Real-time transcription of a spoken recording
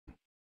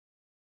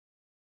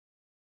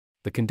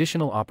The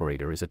conditional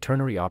operator is a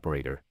ternary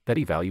operator that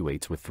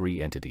evaluates with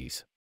three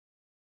entities.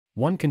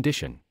 One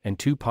condition and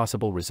two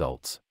possible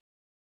results.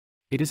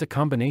 It is a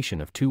combination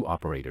of two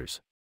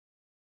operators.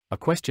 A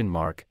question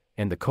mark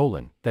and the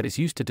colon that is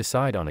used to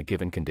decide on a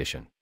given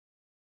condition.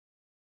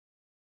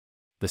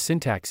 The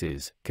syntax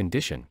is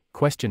condition,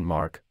 question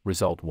mark,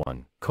 result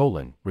 1,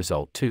 colon,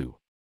 result 2.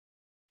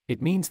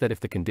 It means that if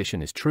the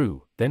condition is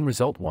true, then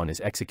result 1 is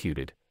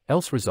executed,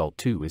 else result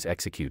 2 is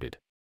executed.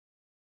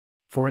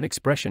 For an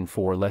expression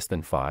 4 less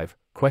than 5,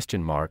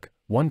 question mark,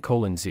 1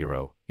 colon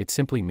 0, it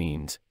simply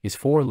means, is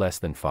 4 less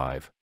than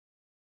 5?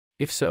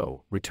 If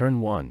so,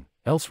 return 1,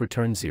 else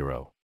return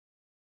 0.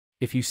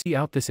 If you see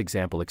out this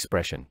example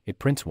expression, it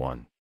prints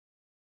 1.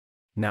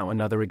 Now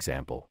another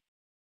example.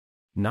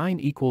 9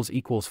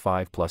 ==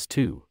 5 plus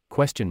 2,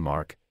 question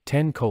mark,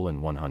 10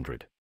 colon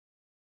 100.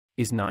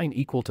 Is 9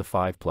 equal to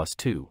 5 plus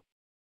 2?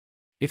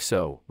 If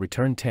so,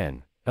 return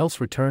 10,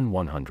 else return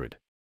 100.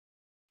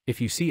 If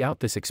you see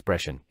out this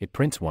expression, it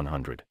prints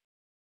 100.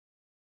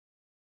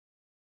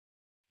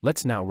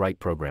 Let's now write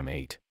program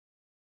 8.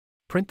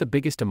 Print the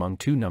biggest among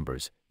two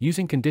numbers,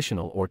 using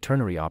conditional or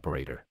ternary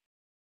operator.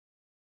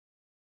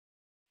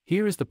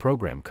 Here is the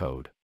program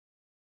code.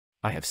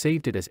 I have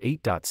saved it as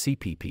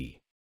 8.cpp.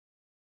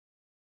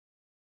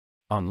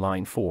 On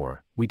line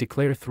 4, we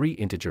declare three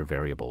integer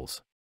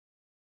variables.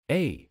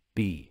 A,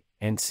 B,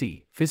 and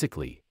C.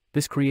 Physically,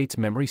 this creates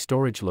memory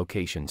storage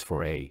locations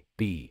for A,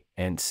 B,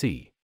 and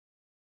C.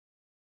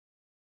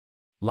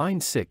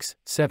 Lines 6,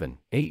 7,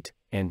 8,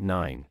 and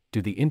 9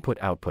 do the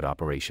input-output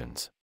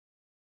operations.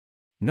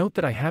 Note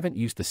that I haven't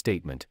used the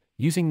statement,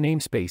 using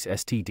namespace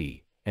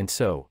std, and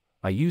so,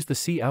 I use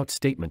the cout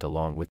statement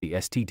along with the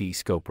std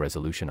scope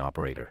resolution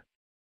operator.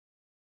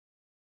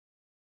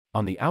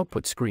 On the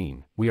output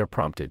screen, we are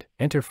prompted,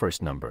 enter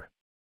first number.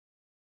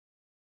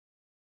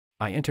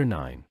 I enter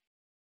 9.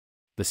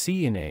 The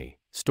C in A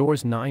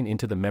stores 9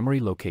 into the memory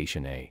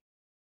location A.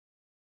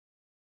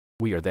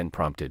 We are then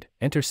prompted,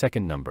 enter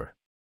second number.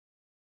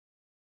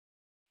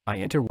 I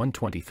enter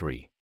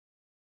 123.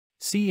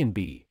 C in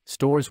B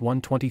stores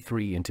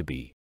 123 into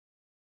B.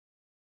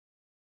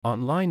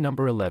 On line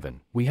number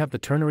 11, we have the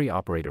ternary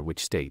operator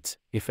which states,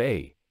 if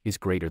A is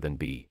greater than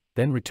B,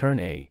 then return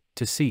A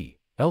to C,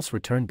 else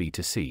return B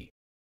to C.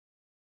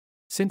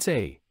 Since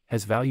A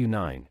has value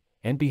 9,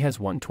 and B has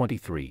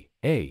 123,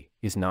 A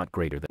is not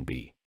greater than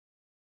B.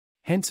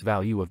 Hence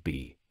value of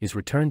B is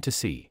returned to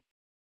C.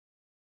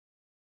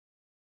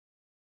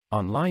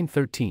 On line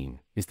 13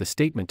 is the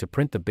statement to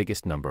print the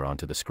biggest number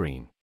onto the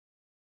screen.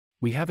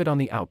 We have it on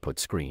the output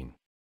screen.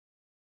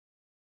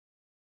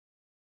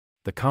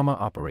 The comma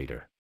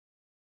operator.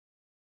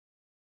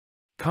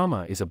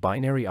 Comma is a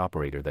binary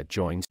operator that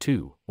joins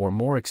two or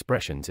more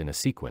expressions in a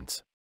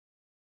sequence.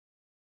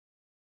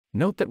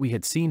 Note that we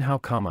had seen how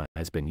comma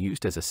has been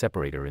used as a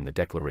separator in the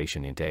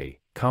declaration int A,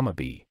 comma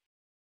B.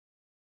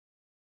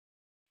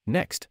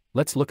 Next,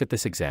 let's look at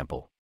this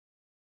example.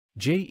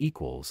 J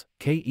equals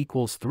K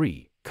equals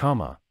 3,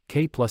 comma,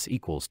 K plus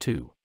equals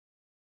 2.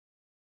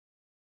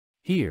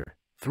 Here,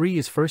 3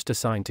 is first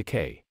assigned to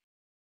K.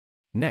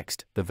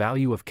 Next, the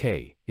value of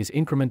K is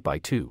increment by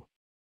 2.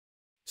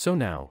 So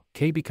now,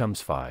 K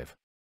becomes 5.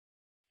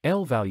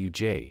 L value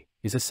J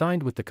is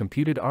assigned with the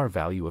computed R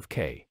value of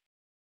K.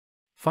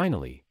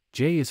 Finally,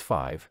 J is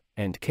 5,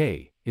 and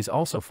K is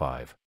also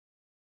 5.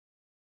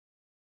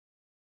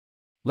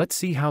 Let's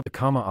see how the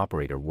comma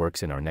operator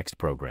works in our next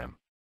program.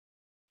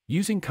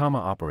 Using comma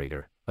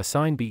operator,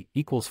 assign B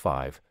equals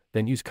 5,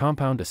 then use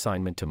compound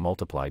assignment to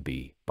multiply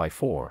B by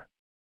 4.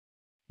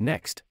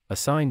 Next,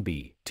 assign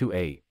B to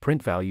A,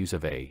 print values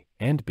of A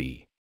and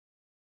B.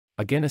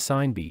 Again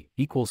assign B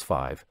equals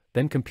 5,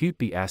 then compute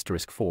B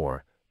asterisk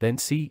 4, then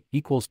C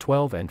equals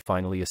 12 and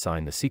finally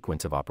assign the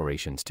sequence of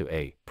operations to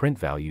A, print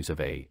values of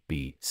A,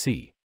 B,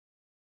 C.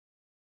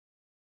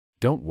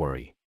 Don't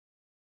worry.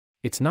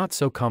 It's not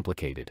so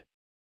complicated.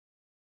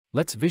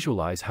 Let's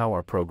visualize how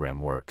our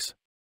program works.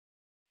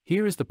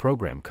 Here is the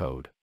program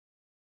code.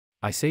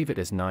 I save it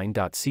as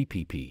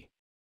 9.cpp.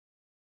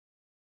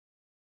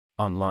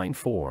 On line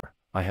 4,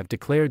 I have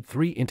declared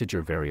three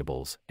integer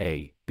variables,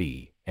 A,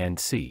 B, and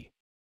C.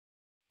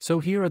 So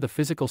here are the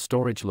physical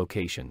storage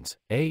locations,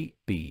 A,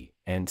 B,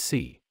 and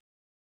C.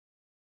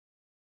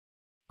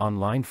 On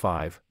line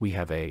 5, we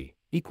have A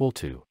equal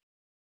to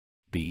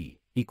B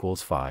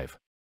equals 5.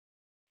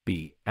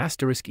 B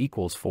asterisk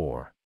equals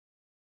 4.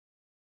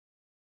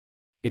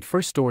 It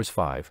first stores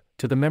 5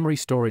 to the memory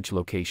storage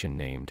location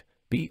named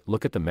B.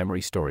 Look at the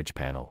memory storage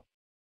panel.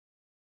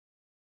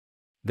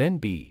 Then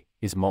B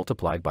is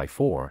multiplied by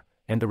 4,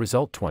 and the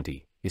result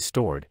 20 is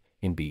stored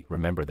in B.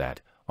 Remember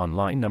that, on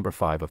line number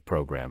 5 of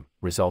program,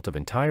 result of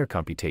entire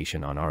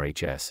computation on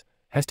RHS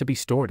has to be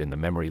stored in the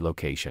memory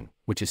location,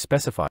 which is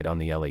specified on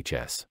the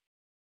LHS.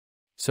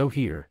 So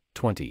here,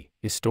 20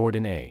 is stored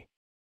in A.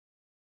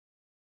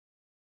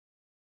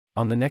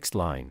 On the next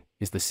line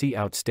is the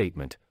cout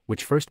statement,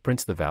 which first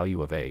prints the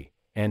value of A,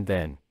 and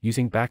then,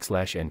 using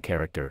 \n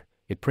character,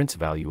 it prints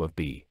value of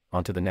B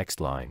onto the next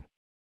line.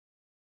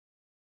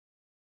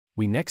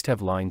 We next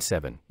have line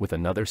 7 with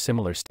another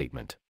similar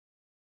statement.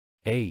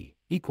 A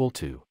equal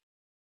to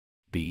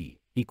B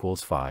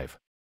equals 5.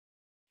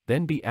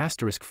 Then B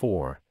asterisk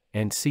 4,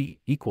 and C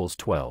equals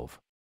 12.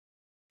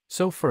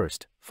 So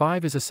first,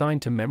 5 is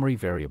assigned to memory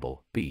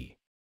variable B.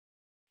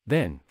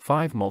 Then,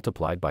 5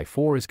 multiplied by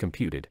 4 is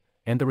computed,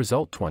 and the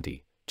result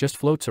 20 just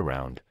floats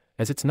around,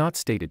 as it's not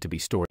stated to be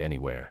stored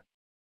anywhere.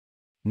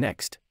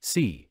 Next,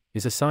 C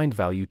is assigned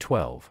value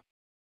 12.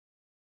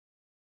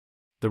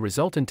 The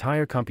result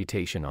entire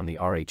computation on the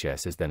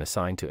RHS is then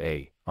assigned to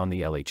A on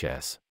the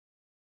LHS.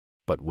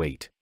 But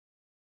wait.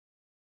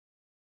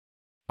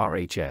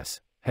 RHS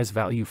has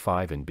value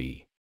 5 in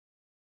B.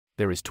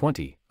 There is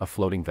 20, a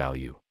floating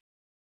value.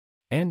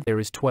 And there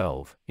is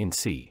 12 in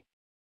C.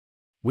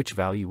 Which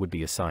value would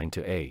be assigned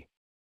to A?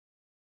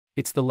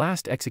 It's the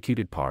last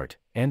executed part,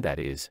 and that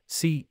is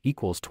C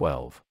equals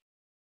 12.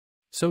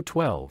 So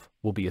 12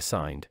 will be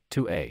assigned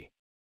to A.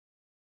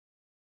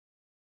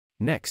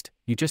 Next,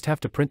 you just have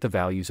to print the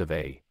values of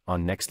A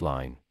on next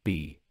line,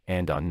 B,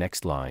 and on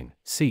next line,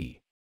 C.